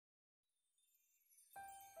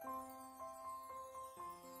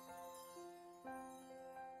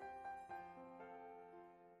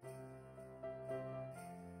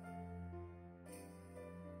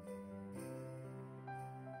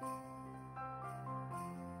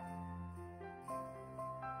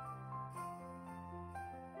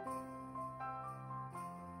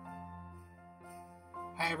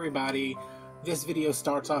Hi everybody, this video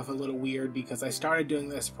starts off a little weird because I started doing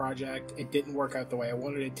this project, it didn't work out the way I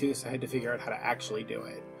wanted it to, so I had to figure out how to actually do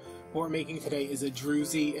it. What we're making today is a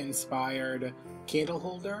Druzy inspired candle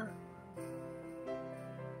holder.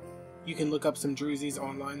 You can look up some Druzys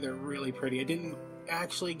online, they're really pretty. I didn't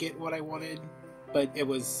actually get what I wanted, but it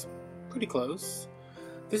was pretty close.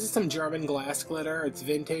 This is some German glass glitter, it's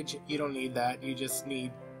vintage, you don't need that, you just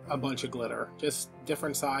need a bunch of glitter, just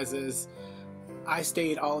different sizes. I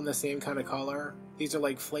stayed all in the same kind of color. These are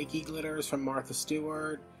like flaky glitters from Martha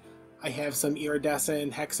Stewart. I have some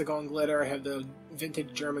iridescent hexagon glitter. I have the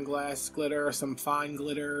vintage German glass glitter, some fine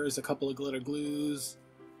glitters, a couple of glitter glues.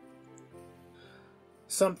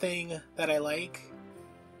 Something that I like,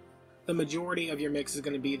 the majority of your mix is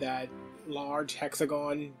going to be that large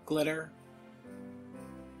hexagon glitter.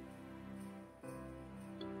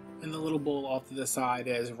 And the little bowl off to the side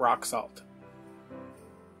is rock salt.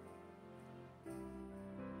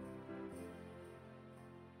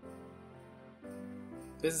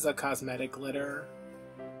 This is a cosmetic glitter.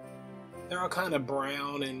 They're all kind of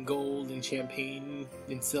brown and gold and champagne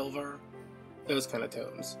and silver. Those kind of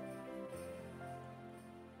tones.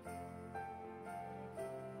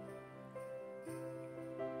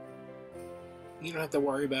 You don't have to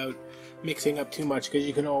worry about mixing up too much because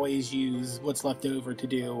you can always use what's left over to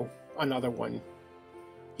do another one.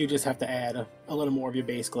 You just have to add a little more of your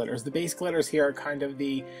base glitters. The base glitters here are kind of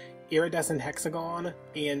the iridescent hexagon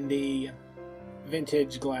and the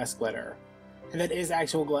vintage glass glitter, and that is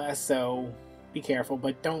actual glass, so be careful,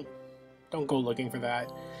 but don't go looking for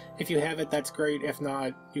that. If you have it, that's great. If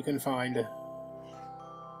not, you can find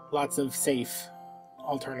lots of safe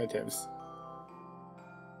alternatives.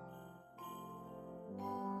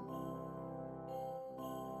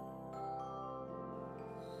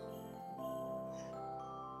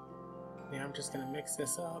 Now I'm just gonna mix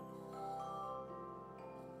this up.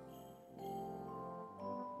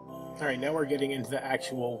 Alright, now we're getting into the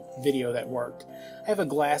actual video that worked. I have a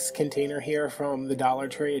glass container here from the Dollar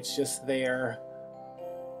Tree. It's just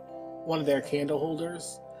one of their candle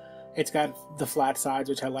holders. It's got the flat sides,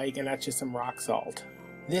 which I like, and that's just some rock salt.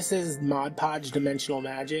 This is Mod Podge Dimensional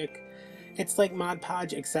Magic. It's like Mod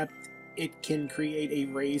Podge, except it can create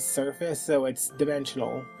a raised surface, so it's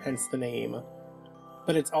dimensional, hence the name.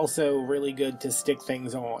 But it's also really good to stick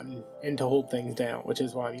things on and to hold things down, which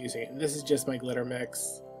is why I'm using it. And this is just my glitter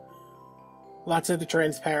mix. Lots of the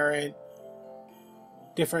transparent,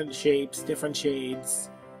 different shapes, different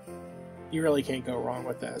shades. You really can't go wrong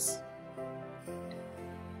with this.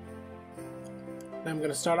 Now I'm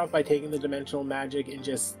going to start off by taking the Dimensional Magic and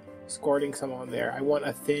just squirting some on there. I want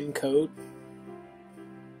a thin coat.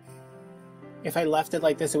 If I left it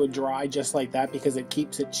like this, it would dry just like that because it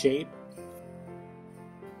keeps its shape.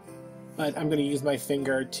 But I'm going to use my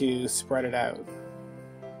finger to spread it out.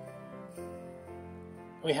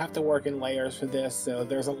 We have to work in layers for this, so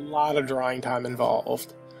there's a lot of drying time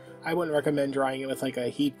involved. I wouldn't recommend drying it with like a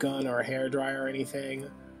heat gun or a hair dryer or anything.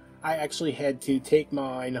 I actually had to take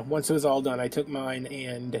mine, once it was all done, I took mine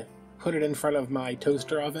and put it in front of my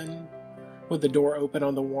toaster oven with the door open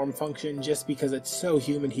on the warm function just because it's so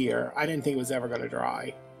humid here. I didn't think it was ever going to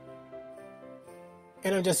dry.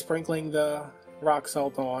 And I'm just sprinkling the rock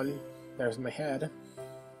salt on. There's my head.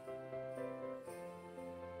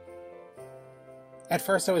 At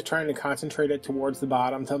first I was trying to concentrate it towards the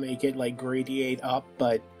bottom to make it like gradiate up,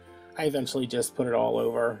 but I eventually just put it all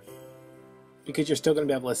over because you're still going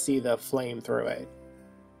to be able to see the flame through it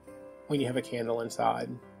when you have a candle inside.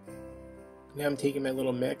 Now I'm taking my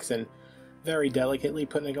little mix and very delicately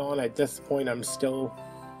putting it on. At this point I'm still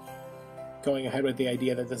going ahead with the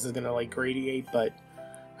idea that this is going to like gradiate, but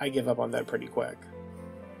I give up on that pretty quick.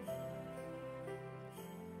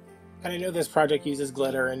 And I know this project uses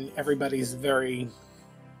glitter and everybody's very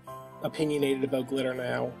opinionated about glitter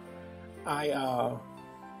now. I'm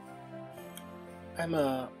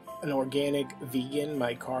an organic vegan.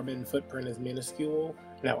 My carbon footprint is minuscule.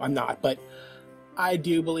 No, I'm not, but I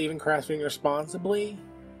do believe in crafting responsibly,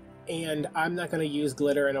 and I'm not going to use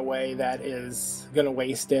glitter in a way that is going to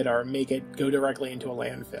waste it or make it go directly into a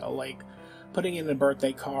landfill. Like putting it in a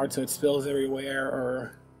birthday card so it spills everywhere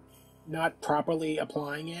or not properly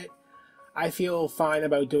applying it. I feel fine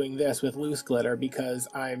about doing this with loose glitter because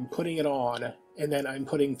I'm putting it on and then I'm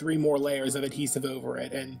putting 3 more layers of adhesive over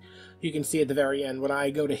it, and you can see at the very end when I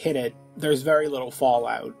go to hit it, there's very little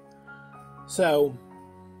fallout. So,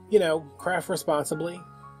 you know, craft responsibly.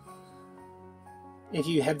 If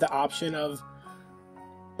you have the option of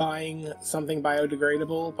buying something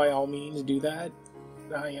biodegradable, by all means do that.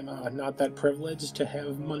 I am not that privileged to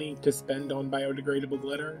have money to spend on biodegradable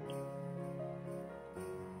glitter.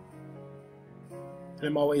 And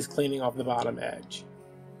I'm always cleaning off the bottom edge.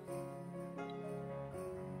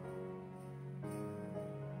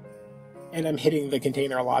 And I'm hitting the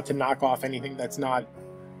container a lot to knock off anything that's not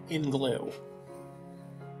in glue.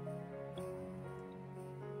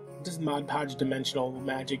 This Mod Podge dimensional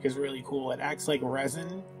magic is really cool. It acts like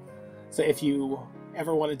resin. So if you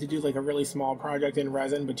ever wanted to do like a really small project in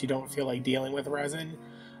resin, but you don't feel like dealing with resin,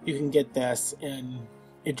 you can get this, and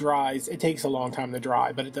it dries. It takes a long time to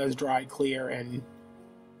dry, but it does dry clear and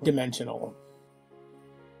dimensional.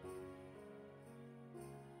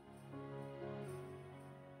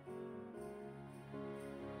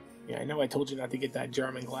 Yeah, I know I told you not to get that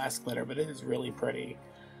German glass glitter, but it is really pretty.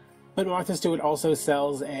 But Martha Stewart also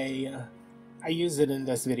sells a, I use it in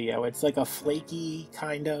this video, it's like a flaky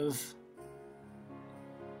kind of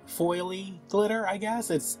foily glitter, I guess.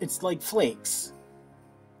 It's like flakes.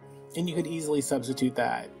 And you could easily substitute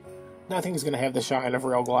that. Nothing's going to have the shine of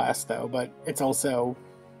real glass though, but it's also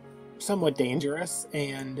somewhat dangerous,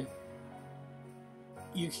 and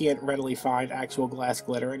you can't readily find actual glass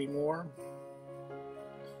glitter anymore.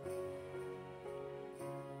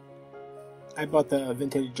 I bought the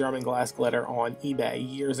vintage German glass glitter on eBay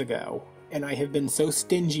years ago, and I have been so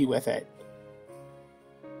stingy with it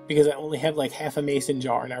because I only have like half a mason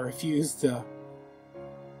jar, and I refuse to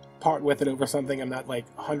part with it over something I'm not like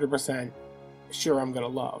 100% sure I'm gonna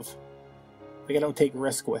love. Like, I don't take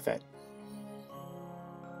risk with it.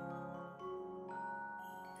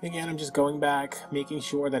 Again, I'm just going back, making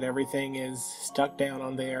sure that everything is stuck down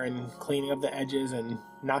on there and cleaning up the edges and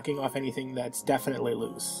knocking off anything that's definitely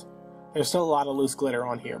loose. There's still a lot of loose glitter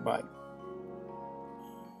on here, but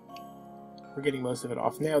we're getting most of it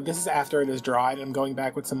off. Now, this is after it is dried, and I'm going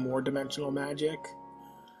back with some more dimensional magic.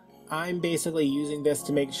 I'm basically using this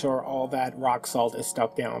to make sure all that rock salt is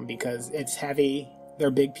stuck down because it's heavy,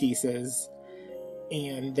 they're big pieces,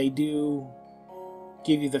 and they do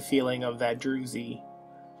give you the feeling of that druzy.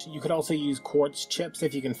 You could also use quartz chips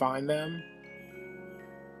if you can find them.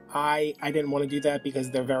 I didn't want to do that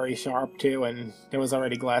because they're very sharp too, and there was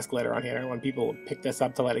already glass glitter on here. I don't want people to pick this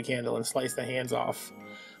up to light a candle and slice their hands off.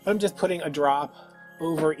 But I'm just putting a drop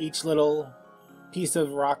over each little piece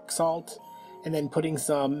of rock salt, and then putting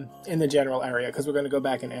some in the general area because we're going to go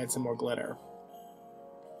back and add some more glitter.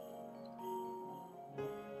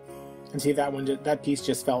 And see, that piece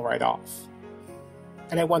just fell right off.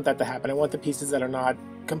 And I want that to happen. I want the pieces that are not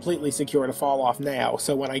completely secure to fall off now,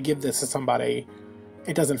 so when I give this to somebody,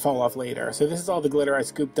 it doesn't fall off later. So this is all the glitter I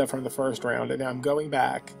scooped up from the first round, and now I'm going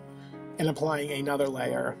back and applying another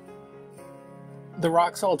layer. The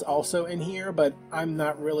rock salt's also in here, but I'm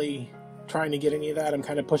not really trying to get any of that. I'm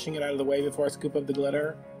kind of pushing it out of the way before I scoop up the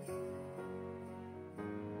glitter.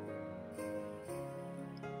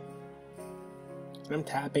 And I'm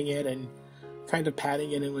tapping it and kind of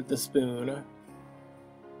patting it in with the spoon.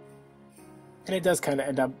 And it does kind of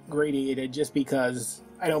end up gradiated just because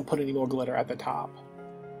I don't put any more glitter at the top.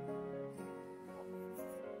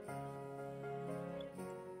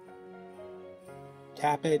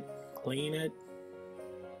 Tap it, clean it.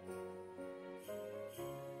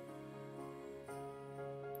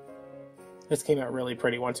 This came out really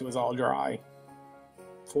pretty once it was all dry.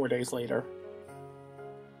 4 days later.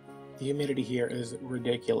 The humidity here is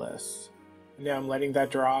ridiculous. Now I'm letting that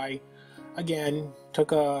dry. Again,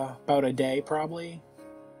 took about a day probably.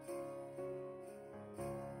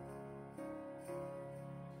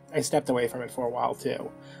 I stepped away from it for a while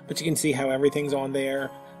too. But you can see how everything's on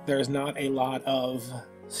there. There's not a lot of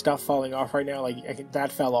stuff falling off right now. Like,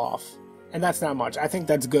 that fell off. And that's not much. I think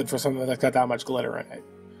that's good for something that's got that much glitter in it.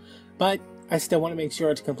 But I still want to make sure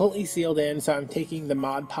it's completely sealed in, so I'm taking the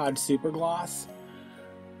Mod Podge Super Gloss.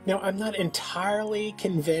 Now, I'm not entirely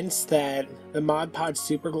convinced that the Mod Podge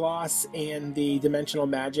Super Gloss and the Dimensional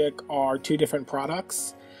Magic are two different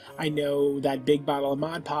products. I know that big bottle of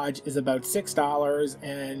Mod Podge is about $6,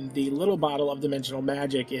 and the little bottle of Dimensional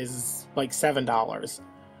Magic is like $7.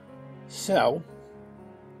 So,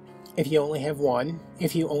 if you only have one,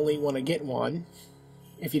 if you only want to get one,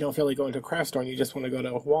 if you don't feel like going to a craft store and you just want to go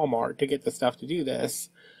to Walmart to get the stuff to do this,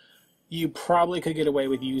 you probably could get away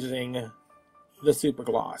with using the Super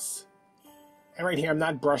Gloss. And right here, I'm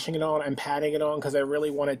not brushing it on, I'm patting it on because I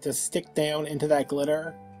really want it to stick down into that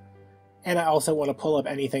glitter. And I also want to pull up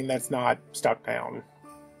anything that's not stuck down.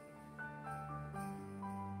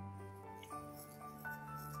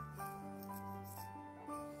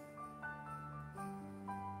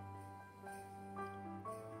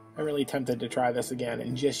 I'm really tempted to try this again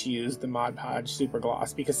and just use the Mod Podge Super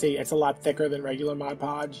Gloss because, see, it's a lot thicker than regular Mod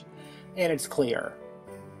Podge, and it's clear.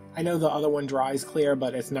 I know the other one dries clear,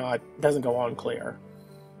 but it doesn't go on clear.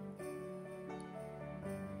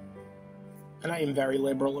 And I am very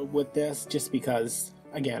liberal with this, just because,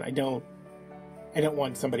 again, I don't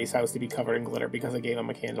want somebody's house to be covered in glitter because I gave them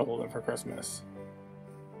a candle holder for Christmas.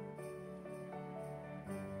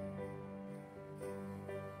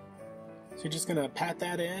 So you're just going to pat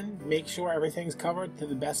that in, make sure everything's covered to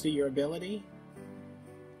the best of your ability,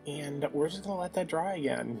 and we're just going to let that dry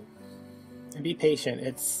again. And be patient.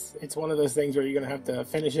 It's one of those things where you're going to have to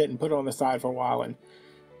finish it and put it on the side for a while and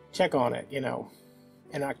check on it, you know,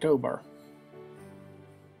 in October.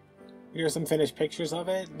 Here's some finished pictures of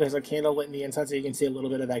it. There's a candle lit in the inside so you can see a little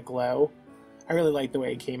bit of that glow. I really like the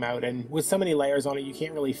way it came out, and with so many layers on it, you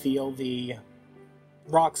can't really feel the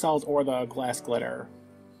rock salt or the glass glitter.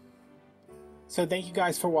 So thank you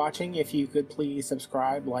guys for watching. If you could please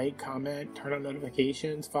subscribe, like, comment, turn on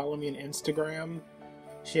notifications, follow me on Instagram,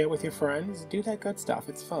 share with your friends, do that good stuff.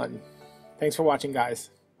 It's fun. Thanks for watching, guys.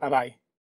 Bye-bye.